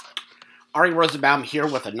Ari Rosenbaum here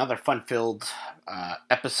with another fun-filled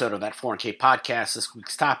episode of that 401k podcast. This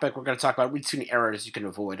week's topic, we're going to talk about routine errors you can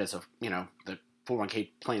avoid the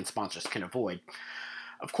 401k plan sponsors can avoid.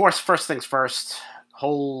 Of course, first things first,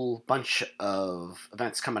 whole bunch of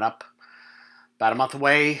events coming up. About a month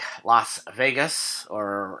away, Las Vegas,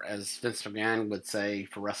 or as Vince McMahon would say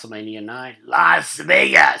for WrestleMania 9, Las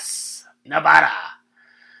Vegas, Nevada.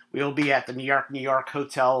 We will be at the New York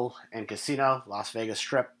Hotel and Casino, Las Vegas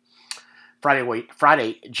Strip.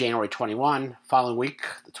 Friday, January 21. Following week,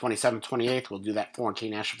 the 27th, 28th, we'll do that 401k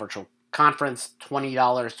National Virtual Conference.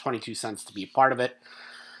 $20, 22 cents to be a part of it.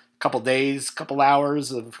 Couple days, couple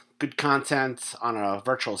hours of good content on a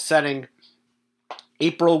virtual setting.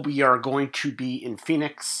 April, we are going to be in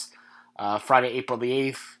Phoenix, Friday, April the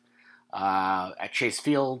 8th, at Chase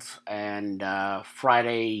Field. And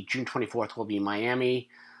Friday, June 24th, we'll be in Miami.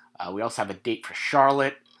 We also have a date for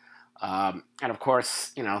Charlotte. And of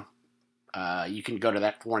course, you can go to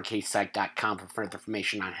that 401ksite.com for further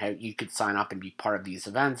information on how you could sign up and be part of these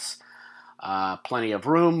events. Plenty of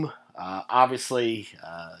room. Obviously,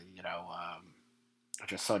 I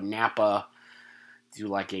just saw Napa do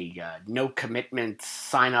like a no commitment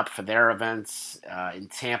sign up for their events in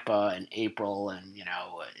Tampa in April, and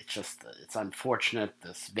it's unfortunate,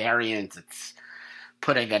 this variant. It's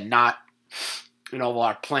putting a knot in all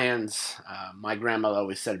our plans. My grandmother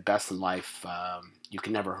always said, best in life, you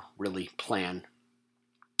can never really plan.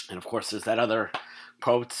 And of course, there's that other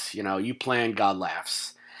quote, you plan, God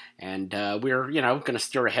laughs. And we're, going to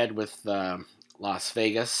steer ahead with Las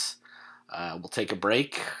Vegas. We'll take a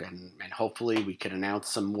break, and hopefully we can announce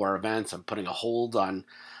some more events. I'm putting a hold on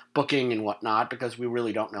booking and whatnot because we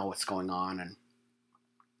really don't know what's going on. And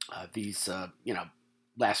these,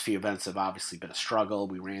 last few events have obviously been a struggle.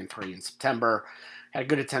 We ran 3 in September, had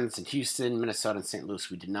good attendance in Houston, Minnesota, and St. Louis.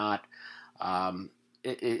 We did not.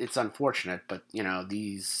 It's unfortunate, but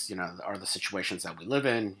these are the situations that we live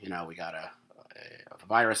in. We got a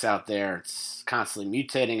virus out there. It's constantly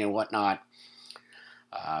mutating and whatnot.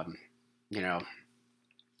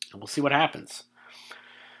 We'll see what happens.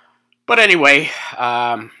 But anyway,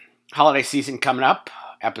 holiday season coming up.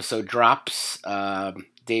 Episode drops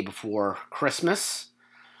day before Christmas.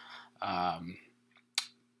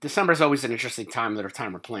 December is always an interesting time. That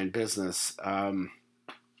time we're playing business.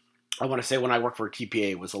 I want to say when I worked for a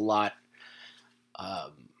TPA, it was a lot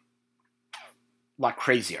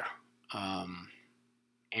crazier.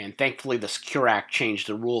 And thankfully, the Secure Act changed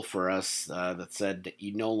the rule for us that said that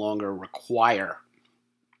you no longer require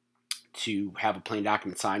to have a plain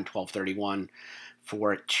document signed 12/31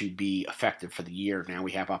 for it to be effective for the year. Now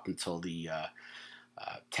we have up until the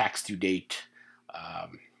tax due date.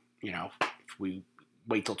 If we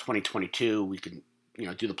wait till 2022, we can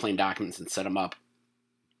do the plain documents and set them up.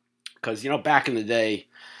 Because back in the day,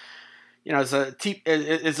 as an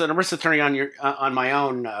ERISA attorney on my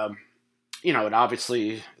own, it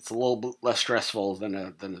obviously it's a little bit less stressful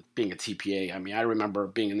than being a TPA. I mean, I remember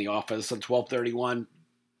being in the office on 12/31,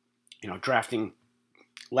 drafting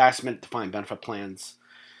last minute defined benefit plans.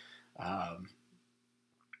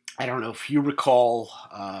 I don't know if you recall,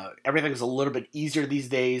 everything's a little bit easier these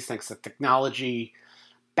days thanks to technology.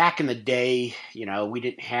 Back in the day, we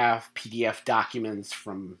didn't have PDF documents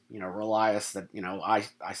from, Relias that,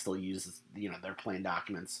 I still use, their plan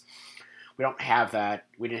documents. We don't have that.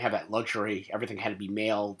 We didn't have that luxury. Everything had to be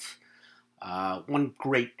mailed. One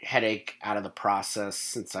great headache out of the process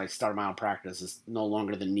since I started my own practice is no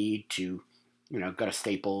longer the need to, go to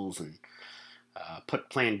Staples and put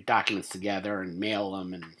plan documents together and mail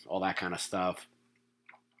them and all that kind of stuff.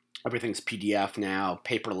 Everything's PDF now,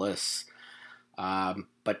 paperless.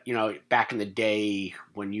 But, back in the day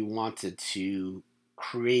when you wanted to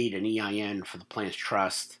create an EIN for the plan's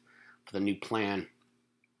trust, for the new plan,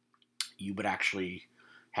 you would actually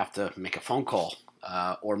have to make a phone call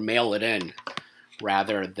or mail it in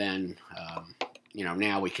rather than,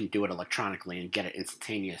 now we can do it electronically and get it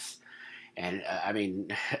instantaneous. And,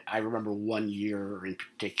 I remember one year in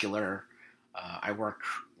particular, I worked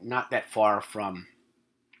not that far from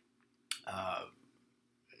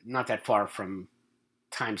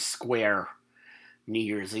Times Square New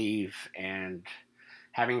Year's Eve, and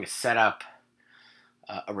having to set up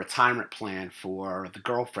a retirement plan for the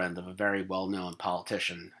girlfriend of a very well-known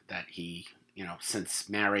politician that he, since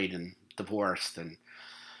married and divorced, and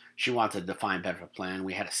she wanted a defined benefit plan.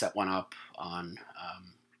 We had to set one up on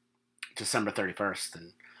December 31st,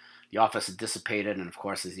 and the office had dissipated, and of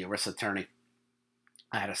course, as the ERISA attorney,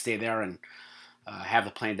 I had to stay there and have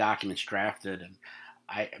the plan documents drafted. And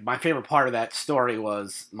my favorite part of that story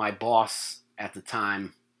was my boss at the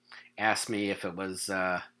time asked me if it was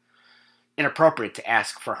inappropriate to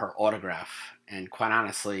ask for her autograph. And quite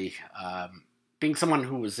honestly, being someone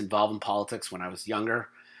who was involved in politics when I was younger,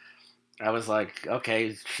 I was like,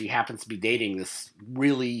 okay, she happens to be dating this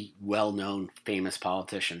really well-known, famous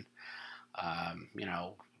politician. You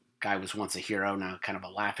know, guy was once a hero, now kind of a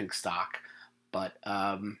laughing stock, but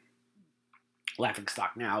laughing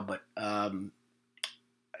stock now. But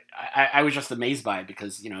I was just amazed by it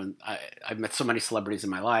because, you know, I've met so many celebrities in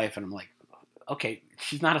my life, and I'm like, okay,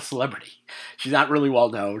 she's not a celebrity. She's not really well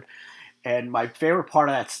known. And my favorite part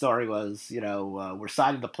of that story was, you know, we're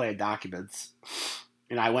signing the plan documents,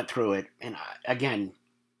 and I went through it. And again,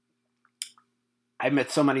 I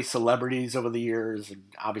met so many celebrities over the years, and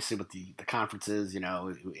obviously with the conferences, you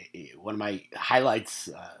know, one of my highlights,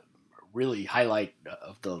 really highlight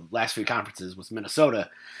of the last few conferences was Minnesota.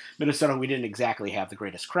 Minnesota, we didn't exactly have the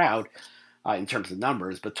greatest crowd in terms of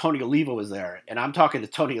numbers, but Tony Oliva was there, and I'm talking to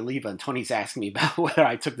Tony Oliva, and Tony's asking me about whether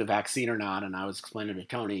I took the vaccine or not, and I was explaining to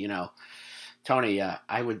Tony, you know, Tony,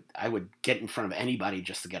 I would get in front of anybody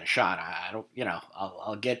just to get a shot. I don't, you know,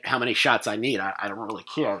 I'll get how many shots I need. I don't really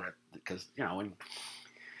care because, you know, when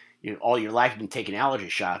you all your life you've been taking allergy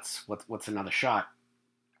shots, what's another shot?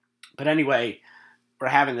 But anyway, we're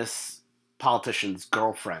having this politician's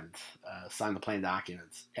girlfriend sign the plan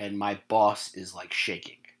documents, and my boss is like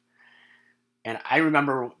shaking. And I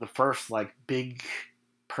remember the first like big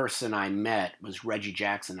person I met was Reggie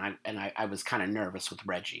Jackson. I was kind of nervous with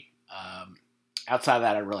Reggie. Outside of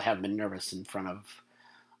that, I really haven't been nervous in front of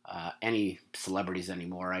any celebrities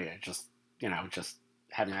anymore. I just, you know, just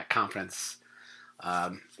having that confidence,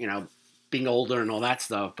 you know, being older and all that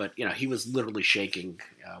stuff. But, you know, he was literally shaking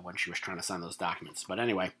when she was trying to sign those documents. But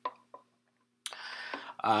anyway,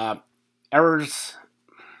 errors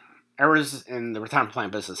in the retirement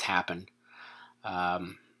plan business happen.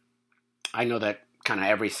 I know that kind of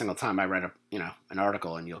every single time I read an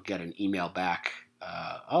article, and you'll get an email back.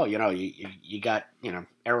 Oh, you know, you got, you know,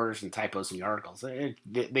 errors and typos in your articles.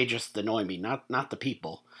 They just annoy me, not the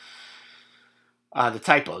people. The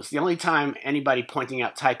typos. The only time anybody pointing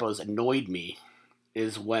out typos annoyed me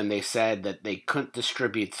is when they said that they couldn't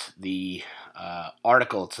distribute the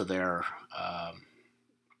article to their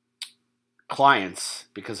clients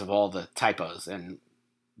because of all the typos. And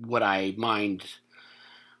would I mind,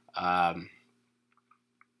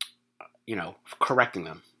 you know, correcting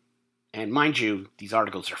them? And mind you, these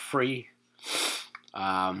articles are free.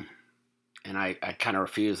 And I kind of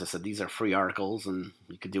refused. I said, these are free articles, and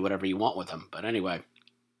you can do whatever you want with them. But anyway,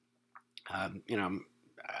 you know,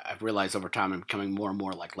 I've realized over time I'm becoming more and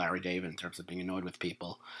more like Larry David in terms of being annoyed with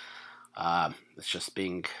people. It's just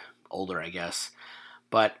being older, I guess.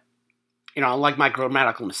 But, you know, like my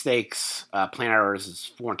grammatical mistakes, plan errors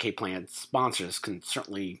as 401k plan sponsors can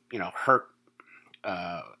certainly, you know, hurt,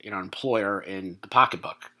 you know, an employer in the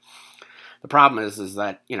pocketbook. The problem is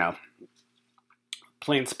that, you know,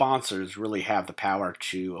 plan sponsors really have the power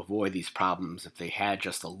to avoid these problems if they had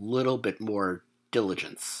just a little bit more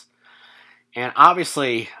diligence. And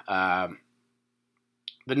obviously, the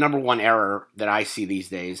number one error that I see these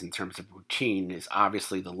days in terms of routine is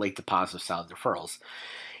obviously the late deposit of salary deferrals.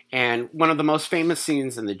 And one of the most famous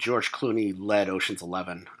scenes in the George Clooney-led Ocean's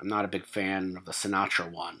 11, I'm not a big fan of the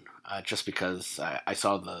Sinatra one, just because I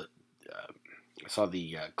saw the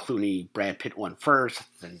Clooney Brad Pitt one first,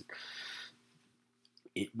 and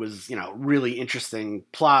it was, you know, really interesting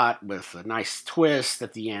plot with a nice twist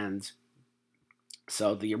at the end.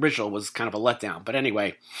 So the original was kind of a letdown. But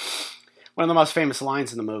anyway, one of the most famous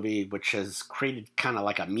lines in the movie, which has created kind of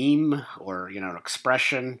like a meme or, you know, an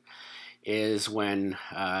expression, is when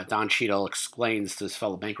Don Cheadle explains to his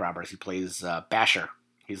fellow bank robbers, he plays Basher.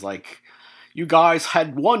 He's like, you guys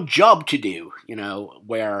had one job to do, you know,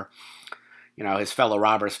 where, you know, his fellow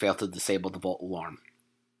robbers failed to disable the vault alarm.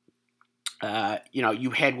 You know,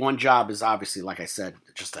 you had one job is obviously, like I said,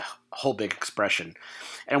 just a whole big expression.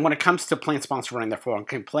 And when it comes to plan sponsor running their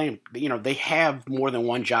 401k plan, you know, they have more than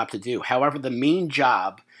one job to do. However, the main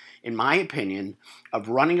job, in my opinion, of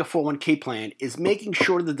running a 401k plan is making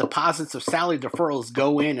sure the deposits of salary deferrals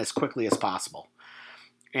go in as quickly as possible.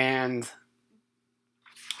 And,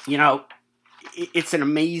 you know, it's an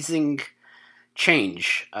amazing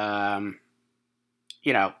change.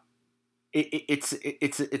 You know,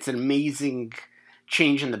 it's an amazing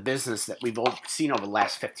change in the business that we've all seen over the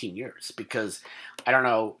last 15 years. Because I don't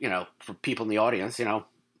know, you know, for people in the audience, you know,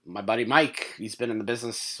 my buddy Mike, he's been in the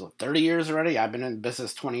business 30 years already. I've been in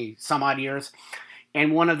business 20 some odd years.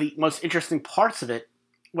 And one of the most interesting parts of it,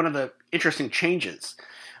 one of the interesting changes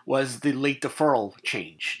was the late deferral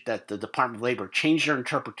change that the Department of Labor changed their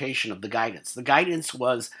interpretation of the guidance. The guidance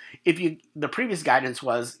was, the previous guidance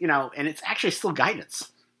was, you know, and it's actually still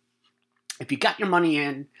guidance. If you got your money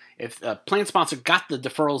in, if a plan sponsor got the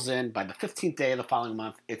deferrals in by the 15th day of the following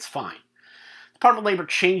month, it's fine. The Department of Labor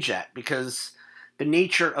changed that because the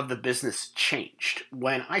nature of the business changed.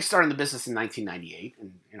 When I started in the business in 1998,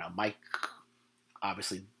 and Mike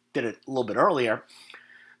obviously did it a little bit earlier,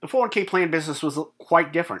 the 401k plan business was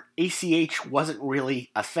quite different. ACH wasn't really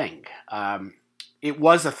a thing. It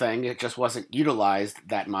was a thing, it just wasn't utilized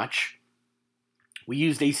that much. We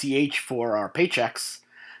used ACH for our paychecks,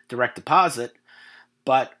 direct deposit,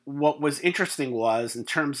 but what was interesting was, in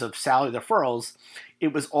terms of salary deferrals,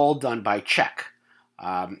 it was all done by check.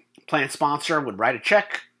 Plan sponsor would write a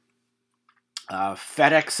check,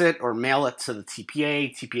 FedEx it or mail it to the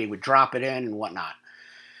TPA. TPA would drop it in and whatnot.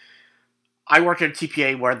 I worked at a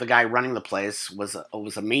TPA where the guy running the place was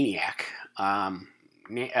a maniac.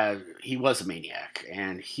 He was a maniac,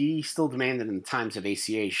 and he still demanded in times of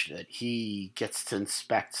ACH that he gets to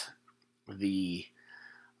inspect the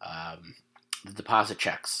deposit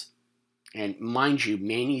checks. And mind you,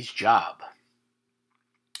 Manny's job,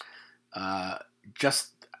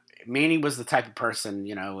 Manny was the type of person,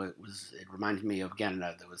 it reminded me of, again,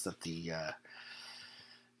 there was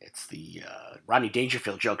it's the Rodney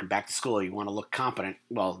Dangerfield joke in Back to School. You want to look competent.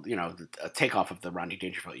 Well, a takeoff of the Rodney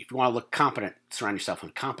Dangerfield. If you want to look competent, surround yourself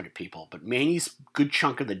with competent people. But Manny's good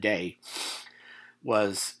chunk of the day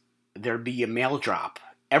was there'd be a mail drop,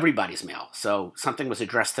 everybody's mail. So something was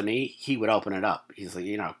addressed to me, he would open it up. He's like,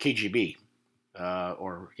 KGB,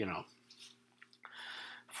 or,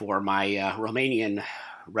 for my Romanian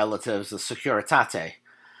relatives, the Securitate,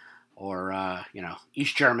 or,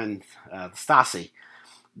 East German, the Stasi.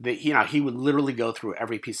 He would literally go through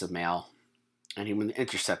every piece of mail, and he would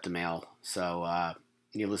intercept the mail. So,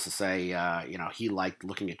 needless to say, he liked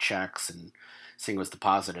looking at checks and seeing what was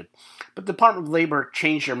deposited. But the Department of Labor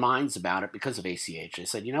changed their minds about it because of ACH. They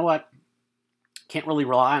said, you know what? Can't really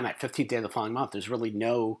rely on that 15th day of the following month. There's really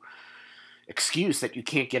no excuse that you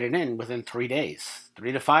can't get it in within 3 days,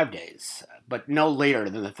 3 to 5 days, but no later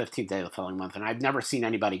than the 15th day of the following month. And I've never seen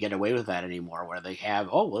anybody get away with that anymore, where they have,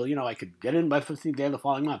 I could get in by the 15th day of the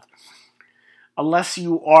following month. Unless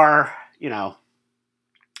you are,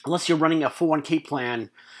 unless you're running a 401k plan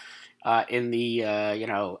in the,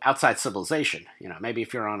 outside civilization. Maybe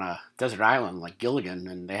if you're on a desert island like Gilligan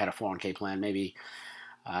and they had a 401k plan, maybe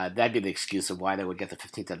that'd be the excuse of why they would get the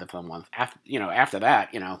 15th day of the following month. After that,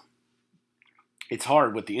 it's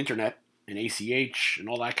hard with the internet and ACH and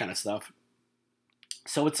all that kind of stuff.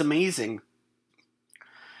 So it's amazing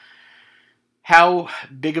how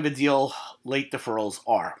big of a deal late deferrals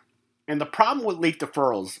are. And the problem with late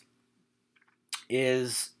deferrals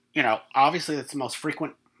is, obviously it's the most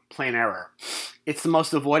frequent plan error. It's the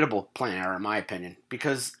most avoidable plan error, in my opinion,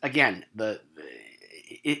 because, again,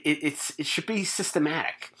 it should be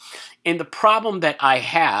systematic. And the problem that I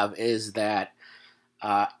have is that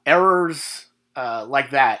errors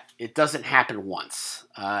like that, it doesn't happen once.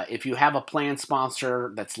 If you have a plan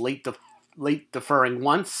sponsor that's late deferring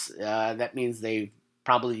once, that means they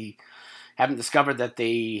probably haven't discovered that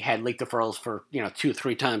they had late deferrals for 2 or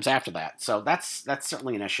 3 times after that. So that's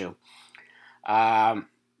certainly an issue. And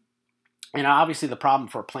obviously the problem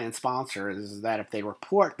for a plan sponsor is that if they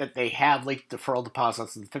report that they have late deferral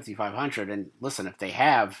deposits in the 5,500, and listen, if they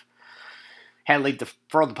have had late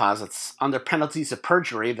deferral deposits, under penalties of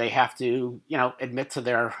perjury, they have to, admit to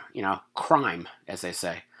their, crime, as they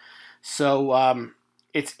say. So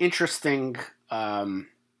it's interesting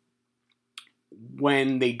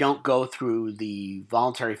when they don't go through the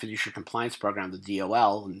Voluntary Fiduciary Compliance Program, the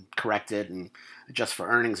DOL, and correct it and adjust for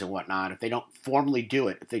earnings and whatnot. If they don't formally do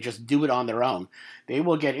it, if they just do it on their own, they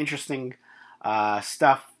will get interesting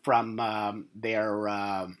stuff from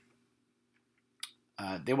their...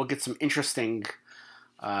 they will get some interesting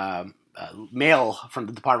mail from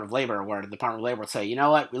the Department of Labor, where the Department of Labor will say, you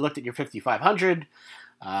know what, we looked at your 5,500.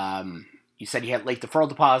 You said you had late deferral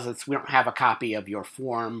deposits. We don't have a copy of your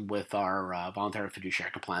form with our Voluntary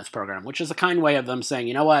Fiduciary Compliance Program, which is a kind way of them saying,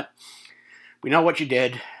 you know what, we know what you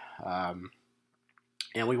did, and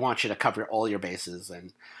we want you to cover all your bases.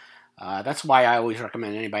 And that's why I always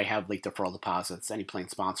recommend anybody have late deferral deposits, any plan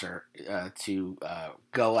sponsor, to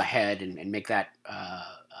go ahead and make that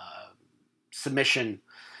submission.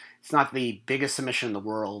 It's not the biggest submission in the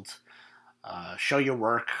world. Show your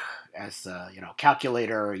work as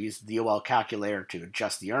calculator, use the DOL calculator to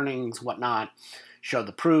adjust the earnings, whatnot. Show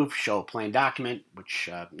the proof, show a plan document, which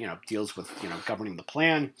deals with governing the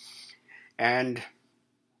plan, and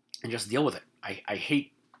just deal with it. I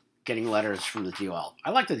hate getting letters from the DOL.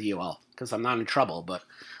 I like the DOL because I'm not in trouble, but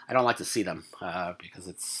I don't like to see them because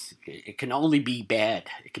it can only be bad.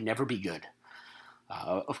 It can never be good.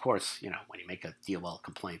 Of course, when you make a DOL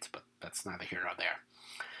complaint, but that's neither here nor there.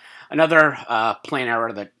 Another plan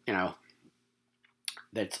error that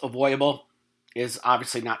that's avoidable is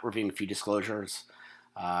obviously not reviewing fee disclosures.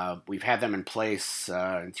 We've had them in place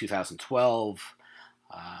in 2012.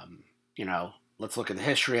 Let's look at the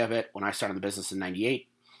history of it. When I started the business in '98,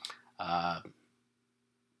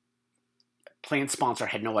 plan sponsor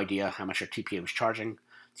had no idea how much our TPA was charging.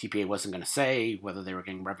 TPA wasn't going to say whether they were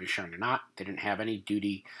getting revenue sharing or not. They didn't have any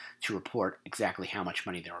duty to report exactly how much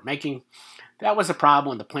money they were making. That was a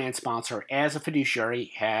problem when the plan sponsor, as a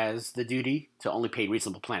fiduciary, has the duty to only pay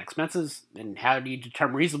reasonable plan expenses. And how do you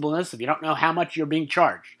determine reasonableness if you don't know how much you're being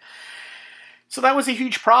charged? So that was a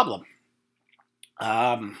huge problem.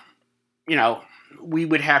 We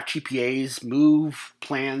would have TPAs move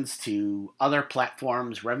plans to other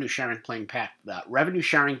platforms, revenue sharing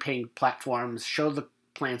paying platforms, show the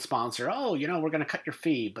plan sponsor, we're going to cut your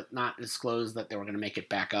fee, but not disclose that they were going to make it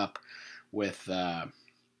back up with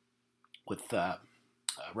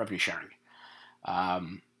revenue sharing.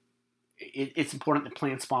 It's important that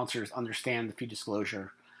plan sponsors understand the fee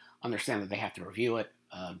disclosure, understand that they have to review it.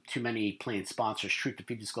 Too many plan sponsors treat the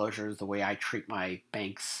fee disclosures the way I treat my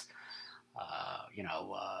bank's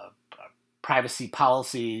privacy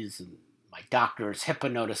policies and my doctor's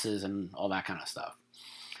HIPAA notices and all that kind of stuff.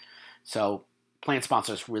 So plan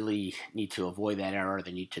sponsors really need to avoid that error.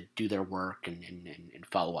 They need to do their work and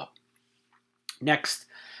follow up. Next,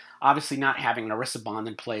 obviously not having an ERISA bond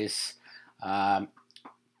in place.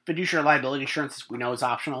 Fiduciary liability insurance, we know, is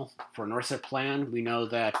optional. For an ERISA plan, we know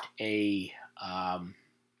that a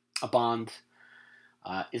bond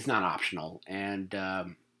is not optional. And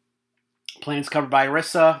plans covered by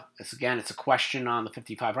ERISA, it's a question on the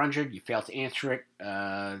 5500. You fail to answer it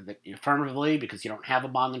affirmatively because you don't have a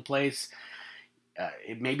bond in place.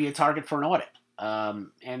 It may be a target for an audit.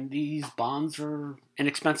 And these bonds are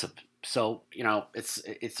inexpensive. So,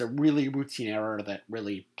 it's a really routine error that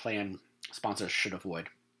really plan sponsors should avoid.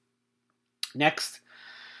 Next,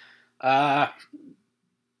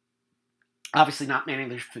 obviously not managing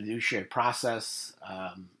the fiduciary process.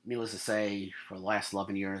 Needless to say, for the last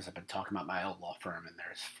 11 years, I've been talking about my old law firm, and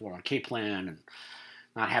there's 401k plan, and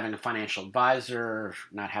not having a financial advisor,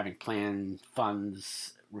 not having plan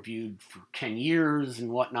funds reviewed for 10 years and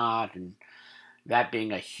whatnot, and that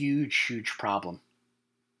being a huge, huge problem.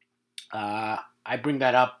 I bring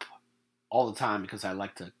that up all the time because I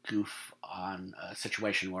like to goof on a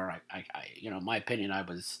situation where my opinion, I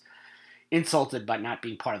was insulted by not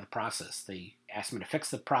being part of the process. They asked me to fix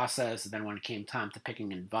the process, and then when it came time to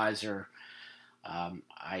picking an advisor,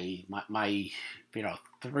 my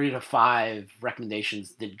 3 to 5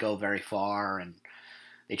 recommendations didn't go very far, and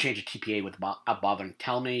they changed the TPA without bothering to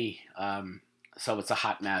tell me. So it's a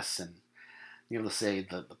hot mess, and needless to say,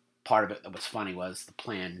 the part of it that was funny was the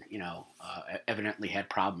plan, evidently had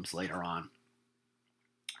problems later on.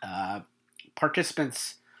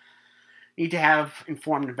 Participants need to have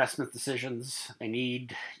informed investment decisions.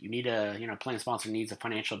 Plan sponsor needs a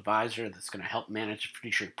financial advisor that's going to help manage the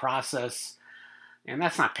fiduciary process. And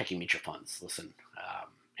that's not picking mutual funds. Listen,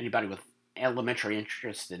 anybody with elementary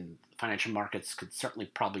interest in financial markets could certainly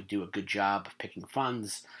probably do a good job of picking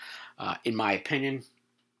funds, in my opinion.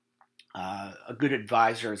 A good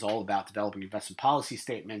advisor is all about developing an investment policy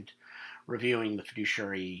statement, reviewing the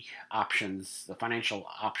fiduciary options, the financial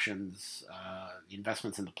options, the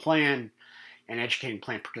investments in the plan, and educating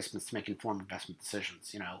plan participants to make informed investment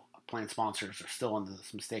decisions. Plan sponsors are still under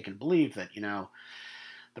this mistaken belief that,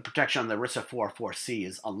 the protection on the ERISA 404C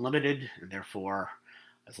is unlimited, and therefore,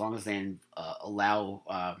 as long as they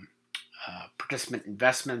allow participant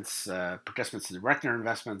investments, participants to direct their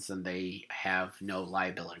investments, then they have no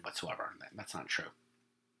liability whatsoever. That's not true.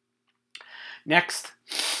 Next,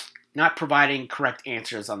 not providing correct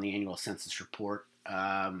answers on the annual census report.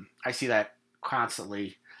 I see that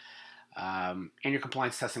constantly. Annual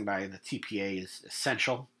compliance testing by the TPA is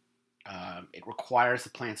essential. It requires the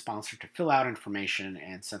plan sponsor to fill out information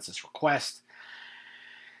and census request.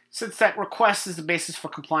 Since that request is the basis for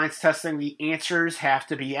compliance testing, the answers have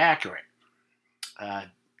to be accurate. I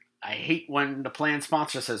hate when the plan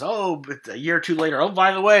sponsor says, but a year or two later,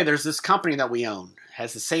 by the way, there's this company that we own,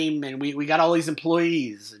 has the same, and we got all these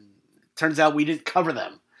employees, and it turns out we didn't cover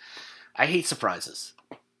them. I hate surprises.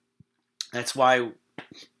 That's why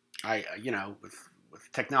with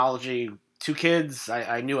technology, 2 kids,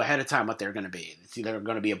 I knew ahead of time what they're going to be. It's either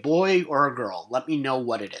going to be a boy or a girl. Let me know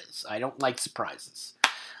what it is. I don't like surprises.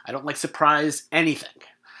 I don't like surprise anything.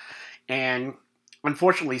 And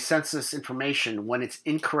unfortunately, census information, when it's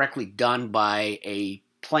incorrectly done by a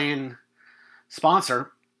plan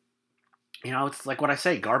sponsor, it's like what I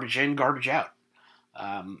say, garbage in, garbage out.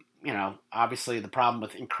 obviously the problem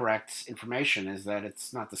with incorrect information is that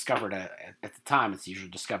it's not discovered at the time. It's usually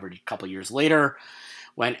discovered a couple years later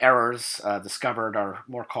when errors discovered are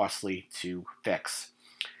more costly to fix.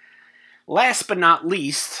 Last but not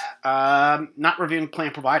least, not reviewing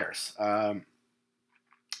plan providers.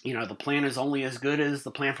 The plan is only as good as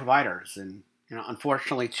the plan providers. And,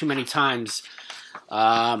 unfortunately, too many times,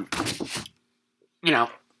 plan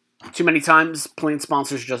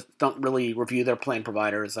sponsors just don't really review their plan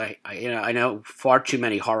providers. I know far too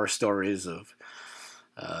many horror stories of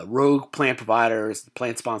rogue plan providers. The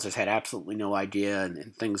plan sponsors had absolutely no idea,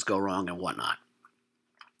 and things go wrong and whatnot.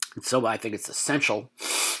 And so I think it's essential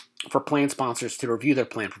for plan sponsors to review their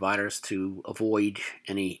plan providers to avoid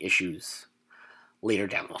any issues later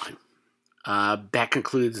down the line. That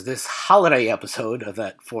concludes this holiday episode of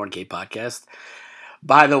that 4K podcast.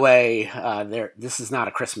 By the way, this is not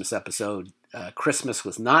a Christmas episode. Christmas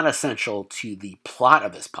was not essential to the plot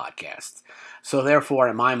of this podcast. So therefore,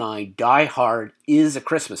 in my mind, Die Hard is a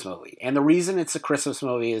Christmas movie. And the reason it's a Christmas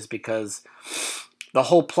movie is because the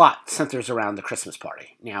whole plot centers around the Christmas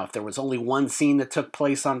party. Now, if there was only one scene that took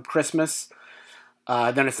place on Christmas,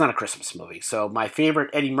 then it's not a Christmas movie. So my favorite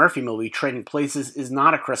Eddie Murphy movie, Trading Places, is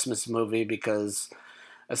not a Christmas movie because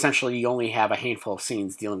essentially you only have a handful of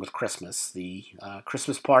scenes dealing with Christmas. The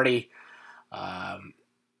Christmas party,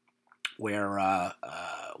 where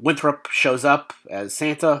Winthrop shows up as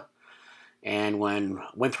Santa, and when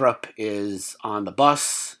Winthrop is on the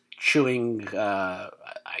bus chewing,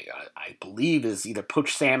 I believe is either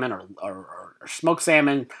poached salmon or smoked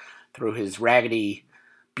salmon through his raggedy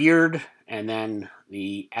beard, and then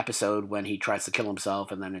the episode when he tries to kill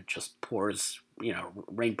himself, and then it just pours,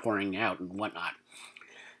 rain pouring out and whatnot.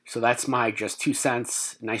 So that's my just 2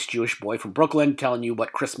 cents, nice Jewish boy from Brooklyn telling you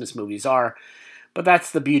what Christmas movies are. But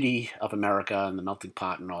that's the beauty of America and the melting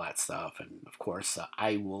pot and all that stuff. And of course,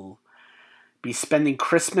 I will be spending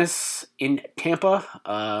Christmas in Tampa,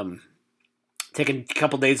 taking a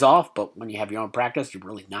couple days off. But when you have your own practice, you're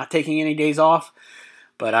really not taking any days off.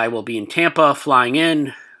 But I will be in Tampa, flying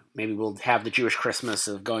in. Maybe we'll have the Jewish Christmas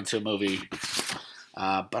of going to a movie.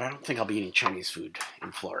 But I don't think I'll be eating Chinese food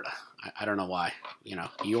in Florida. I don't know why. New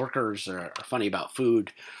Yorkers are funny about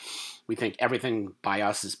food. We think everything by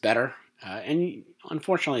us is better. And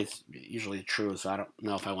unfortunately, it's usually true, so I don't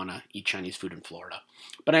know if I want to eat Chinese food in Florida.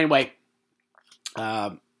 But anyway,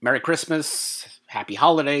 Merry Christmas, Happy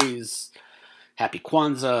Holidays, Happy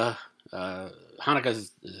Kwanzaa. Hanukkah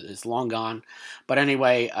is long gone. But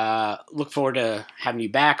anyway, look forward to having you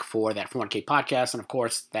back for that 4K podcast. And of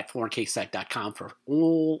course, that 4KSite.com for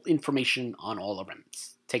all information on all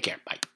events. Take care. Bye.